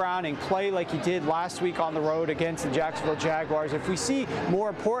Jake Browning play like he did last week on the road against the Jacksonville Jaguars, if we see, more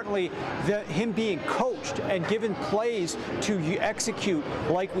importantly, him being coached and given plays to execute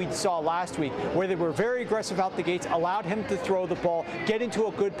like we saw last week, where they were very aggressive out the gates, allowed him to throw the ball, get into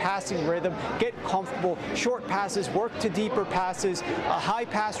a good passing rhythm, get comfortable, short passes, work to deeper passes, a high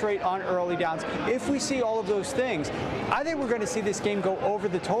pass rate on early downs. If we see all of those things, I think we're going to see this game go over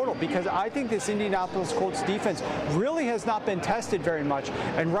the total, because I think this Indianapolis Colts defense really has not been tested very much.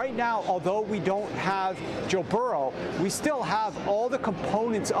 And right now, although we don't have Joe Burrow, we still have all the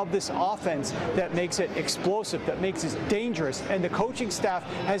components of this offense that makes it explosive, that makes it dangerous. And the coaching staff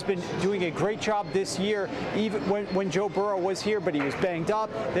has been doing a great job this year, even when Joe Burrow was here, but he was banged up.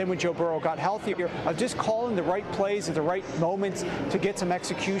 Then when Joe Burrow got healthier, of just calling the right plays at the right moments to get some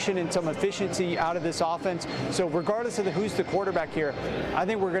execution and some efficiency out of this offense. So regardless of who's the quarterback here, I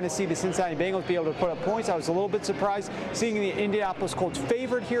think we're going to see the Cincinnati Bengals be able to put up points. I was a little bit surprised seeing the Indianapolis Colts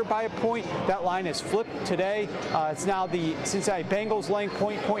favored here by a point. That line has flipped today. It's now the Cincinnati Bengals laying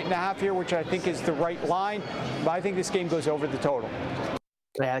point and a half here, which I think is the right line. But I think this game goes over the total.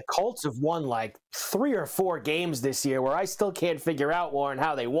 Yeah, the Colts have won like 3 or 4 games this year where I still can't figure out, Warren,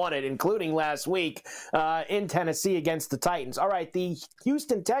 how they won it, including last week in Tennessee against the Titans. All right, the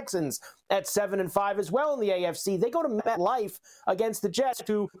Houston Texans at 7-5 as well in the AFC. They go to MetLife against the Jets,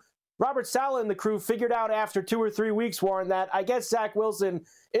 who Robert Saleh and the crew figured out after 2 or 3 weeks, Warren, that I guess Zach Wilson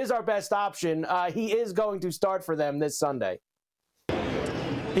is our best option. He is going to start for them this Sunday.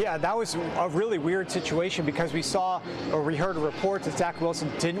 Yeah, that was a really weird situation, because we heard reports that Zach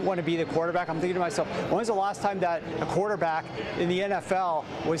Wilson didn't want to be the quarterback. I'm thinking to myself, when was the last time that a quarterback in the NFL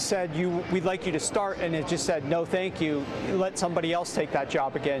was said, we'd like you to start, and it just said, no, thank you, let somebody else take that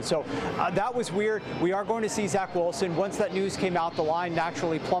job again. So that was weird. We are going to see Zach Wilson. Once that news came out, the line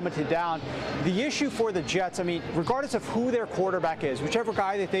naturally plummeted down. The issue for the Jets, I mean, regardless of who their quarterback is, whichever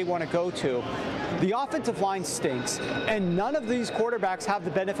guy that they want to go to, the offensive line stinks, and none of these quarterbacks have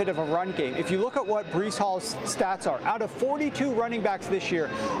the benefit of a run game. If you look at what Breece Hall's stats are, out of 42 running backs this year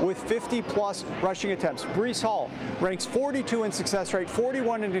with 50-plus rushing attempts, Breece Hall ranks 42 in success rate,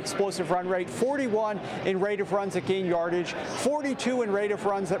 41 in explosive run rate, 41 in rate of runs that gain yardage, 42 in rate of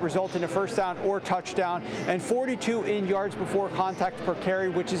runs that result in a first down or touchdown, and 42 in yards before contact per carry,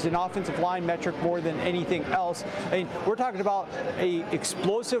 which is an offensive line metric more than anything else. I mean, we're talking about an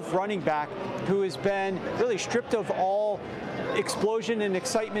explosive running back who has been really stripped of all explosion and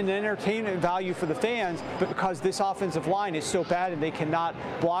excitement and entertainment value for the fans, but because this offensive line is so bad and they cannot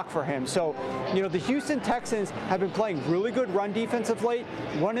block for him. So, the Houston Texans have been playing really good run defense of late.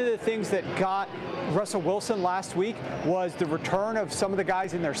 One of the things that got Russell Wilson last week was the return of some of the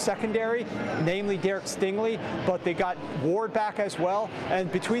guys in their secondary, namely Derek Stingley, but they got Ward back as well.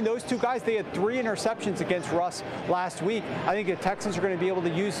 And between those two guys, they had 3 interceptions against Russ last week. I think the Texans are going to be able to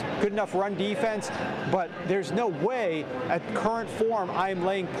use good enough run defense, but there's no way at current form I am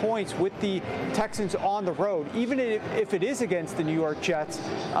laying points with the Texans on the road, even if it is against the New York Jets,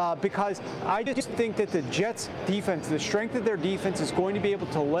 because I just think that the Jets defense, the strength of their defense is going to be able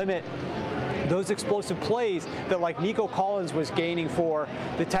to limit those explosive plays that like Nico Collins was gaining for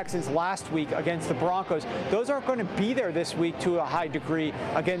the Texans last week against the Broncos. Those aren't going to be there this week to a high degree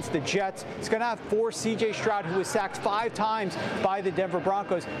against the Jets. It's going to have forced C.J. Stroud, who was sacked 5 times by the Denver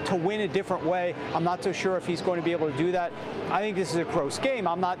Broncos, to win a different way. I'm not so sure if he's going to be able to do that. I think this is a close game.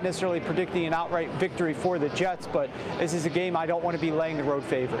 I'm not necessarily predicting an outright victory for the Jets, but this is a game I don't want to be laying the road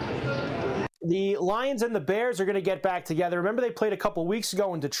favorite. The Lions and the Bears are going to get back together. Remember, they played a couple weeks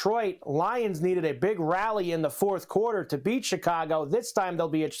ago in Detroit. Lions needed a big rally in the fourth quarter to beat Chicago. This time they'll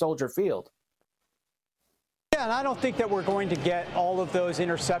be at Soldier Field. Yeah, and I don't think that we're going to get all of those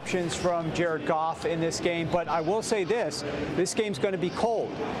interceptions from Jared Goff in this game, but I will say this game's going to be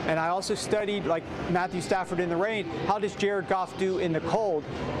cold. And I also studied, like Matthew Stafford in the rain, how does Jared Goff do in the cold?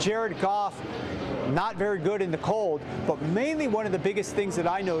 Jared Goff, not very good in the cold, but mainly one of the biggest things that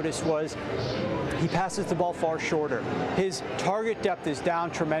I noticed was he passes the ball far shorter. His target depth is down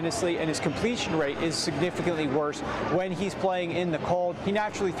tremendously, and his completion rate is significantly worse when he's playing in the cold. He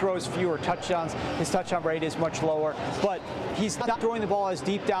naturally throws fewer touchdowns. His touchdown rate is much lower, but he's not throwing the ball as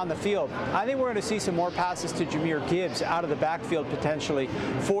deep down the field. I think we're going to see some more passes to Jahmyr Gibbs out of the backfield potentially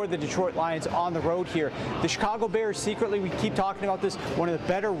for the Detroit Lions on the road here. The Chicago Bears, secretly, we keep talking about this, one of the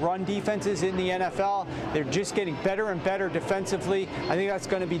better run defenses in the NFL. They're just getting better and better defensively. I think that's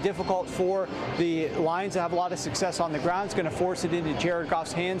going to be difficult for the Lions to have a lot of success on the ground. It's going to force it into Jared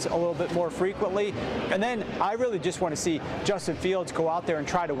Goff's hands a little bit more frequently. And then I really just want to see Justin Fields go out there and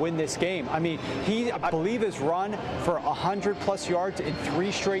try to win this game. I mean, I believe, has run for 100-plus yards in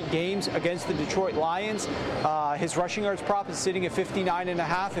 3 straight games against the Detroit Lions. His rushing yards prop is sitting at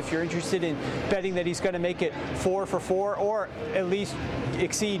 59.5. If you're interested in betting that he's going to make it 4 for 4 or at least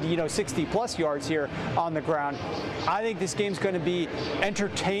exceed 60-plus yards here on the ground, I think this game's going to be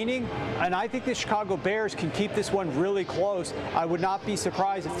entertaining, and I think the Chicago Bears can keep this one really close. I would not be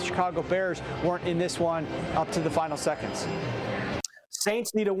surprised if the Chicago Bears weren't in this one up to the final seconds.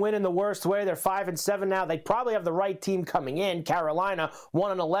 Saints need a win in the worst way. They're 5-7 now. They probably have the right team coming in. Carolina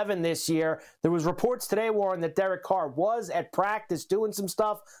 1-11 this year. There was reports today, Warren, that Derek Carr was at practice doing some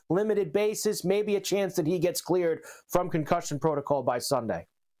stuff, limited basis, maybe a chance that he gets cleared from concussion protocol by Sunday.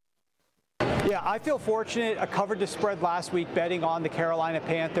 Yeah, I feel fortunate. I covered the spread last week betting on the Carolina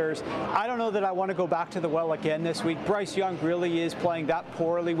Panthers. I don't know that I want to go back to the well again this week. Bryce Young really is playing that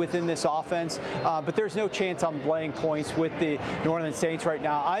poorly within this offense, but there's no chance I'm laying points with the New Orleans Saints right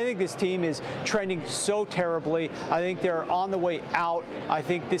now. I think this team is trending so terribly. I think they're on the way out. I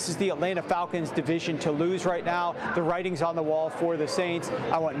think this is the Atlanta Falcons division to lose right now. The writing's on the wall for the Saints.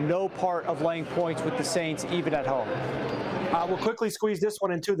 I want no part of laying points with the Saints, even at home. We'll quickly squeeze this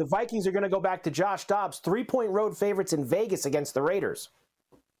one in, too. The Vikings are going to go back to Josh Dobbs, 3-point road favorites in Vegas against the Raiders.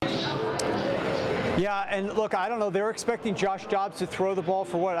 Yeah, and look, I don't know. They're expecting Josh Dobbs to throw the ball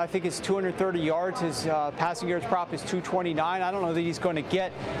for what I think is 230 yards. His passing yards prop is 229. I don't know that he's going to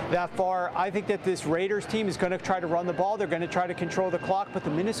get that far. I think that this Raiders team is going to try to run the ball. They're going to try to control the clock, but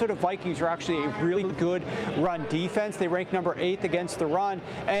the Minnesota Vikings are actually a really good run defense. They rank number 8th against the run.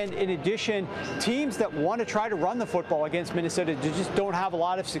 And in addition, teams that want to try to run the football against Minnesota just don't have a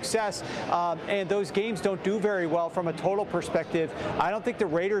lot of success, and those games don't do very well from a total perspective. I don't think the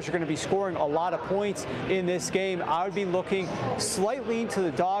Raiders are going to be scoring a lot of points in this game. I would be looking slightly into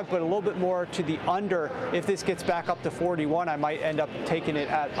the dog, but a little bit more to the under. If this gets back up to 41, I might end up taking it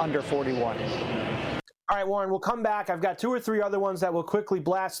at under 41. All right, Warren, we'll come back. I've got 2 or 3 other ones that we'll quickly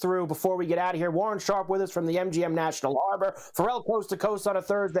blast through before we get out of here. Warren Sharp with us from the MGM National Harbor. Ferrall Coast to Coast on a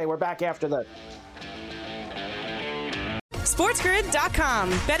Thursday. We're back after this. SportsGrid.com.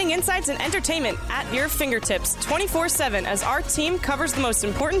 Betting insights and entertainment at your fingertips 24/7 as our team covers the most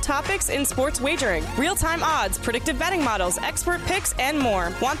important topics in sports wagering. Real-time odds, predictive betting models, expert picks, and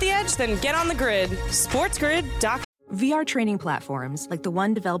more. Want the edge? Then get on the grid. SportsGrid.com. VR training platforms, like the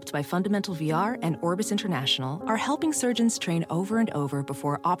one developed by Fundamental VR and Orbis International, are helping surgeons train over and over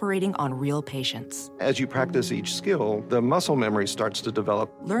before operating on real patients. As you practice each skill, the muscle memory starts to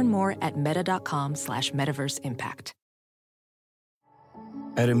develop. Learn more at meta.com/metaverseimpact.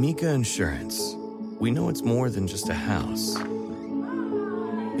 At Amica Insurance, we know it's more than just a house.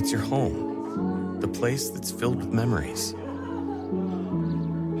 It's your home, the place that's filled with memories.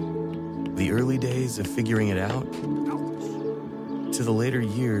 the early days of figuring it out to the later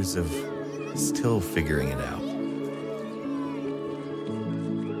years of still figuring it out.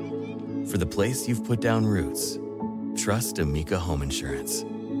 For the place you've put down roots, trust Amica Home Insurance.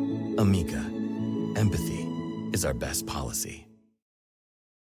 Amica, empathy is our best policy.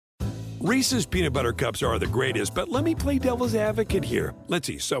 Reese's peanut butter cups are the greatest, but let me play devil's advocate here. Let's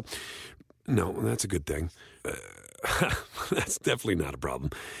see. So, no, that's a good thing. That's definitely not a problem.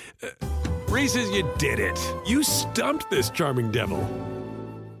 Reese's, you did it. You stumped this charming devil.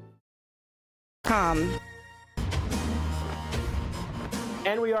 And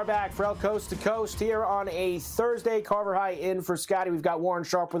we are back, Ferrall Coast to Coast here on a Thursday. Carver High in for Scotty. We've got Warren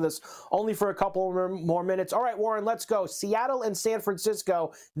Sharp with us only for a couple more minutes. All right, Warren, let's go. Seattle and San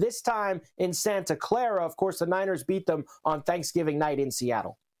Francisco, this time in Santa Clara. Of course, the Niners beat them on Thanksgiving night in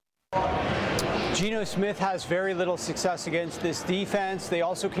Seattle. Geno Smith has very little success against this defense. They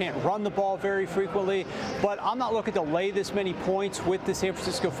also can't run the ball very frequently. But I'm not looking to lay this many points with the San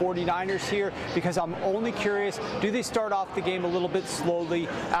Francisco 49ers here because I'm only curious, do they start off the game a little bit slowly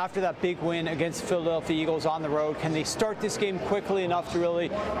after that big win against the Philadelphia Eagles on the road? Can they start this game quickly enough to really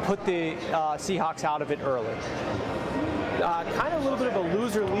put the Seahawks out of it early? Kind of a little bit of a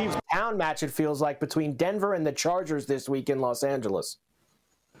loser leaves town match, it feels like, between Denver and the Chargers this week in Los Angeles.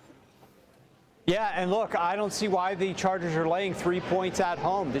 Yeah, and look, I don't see why the Chargers are laying 3 points at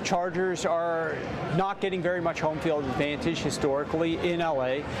home. The Chargers are not getting very much home field advantage historically in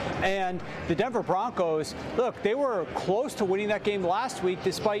LA. And the Denver Broncos, look, they were close to winning that game last week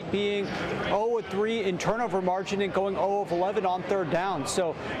despite being 0-3 in turnover margin and going 0-11 on third down.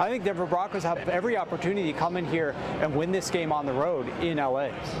 So I think Denver Broncos have every opportunity to come in here and win this game on the road in LA.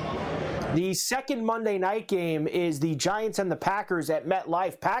 The second Monday night game is the Giants and the Packers at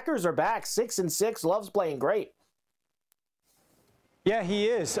MetLife. Packers are back, 6-6. Love's playing great. Yeah, he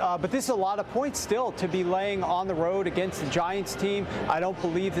is. But this is a lot of points still to be laying on the road against the Giants team. I don't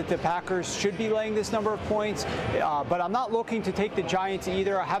believe that the Packers should be laying this number of points. But I'm not looking to take the Giants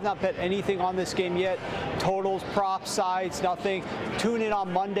either. I have not bet anything on this game yet. Totals, props, sides, nothing. Tune in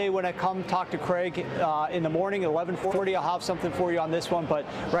on Monday when I come talk to Craig in the morning at 11:40. I'll have something for you on this one. But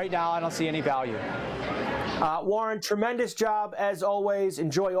right now, I don't see any value. Warren, tremendous job as always.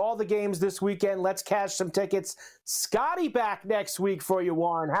 Enjoy all the games this weekend. Let's cash some tickets. Scotty back next week for you,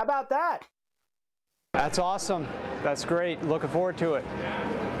 Warren. How about that? That's awesome. That's great. Looking forward to it.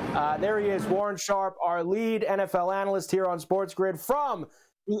 There he is, Warren Sharp, our lead NFL analyst here on Sports Grid from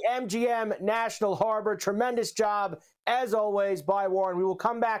the MGM National Harbor. Tremendous job as always by Warren. We will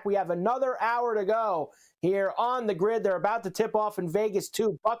come back. We have another hour to go here on the Grid. They're about to tip off in Vegas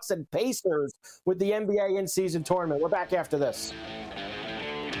too, Bucks and Pacers with the NBA in-season tournament. We're back after this.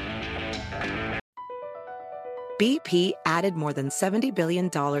 BP added more than $70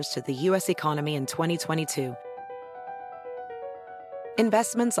 billion to the U.S. economy in 2022.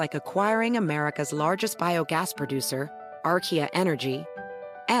 Investments like acquiring America's largest biogas producer, Archaea Energy,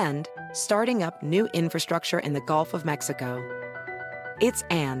 and starting up new infrastructure in the Gulf of Mexico. It's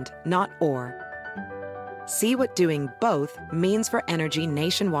and, not or. See what doing both means for energy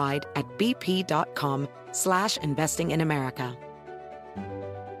nationwide at bp.com/investing in America.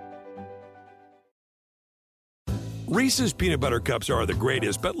 Reese's peanut butter cups are the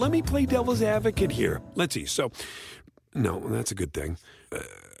greatest, but let me play devil's advocate here. Let's see. So, no, that's a good thing.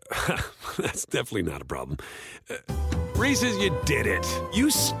 That's definitely not a problem. Reese's, you did it. You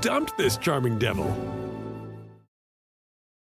stumped this charming devil.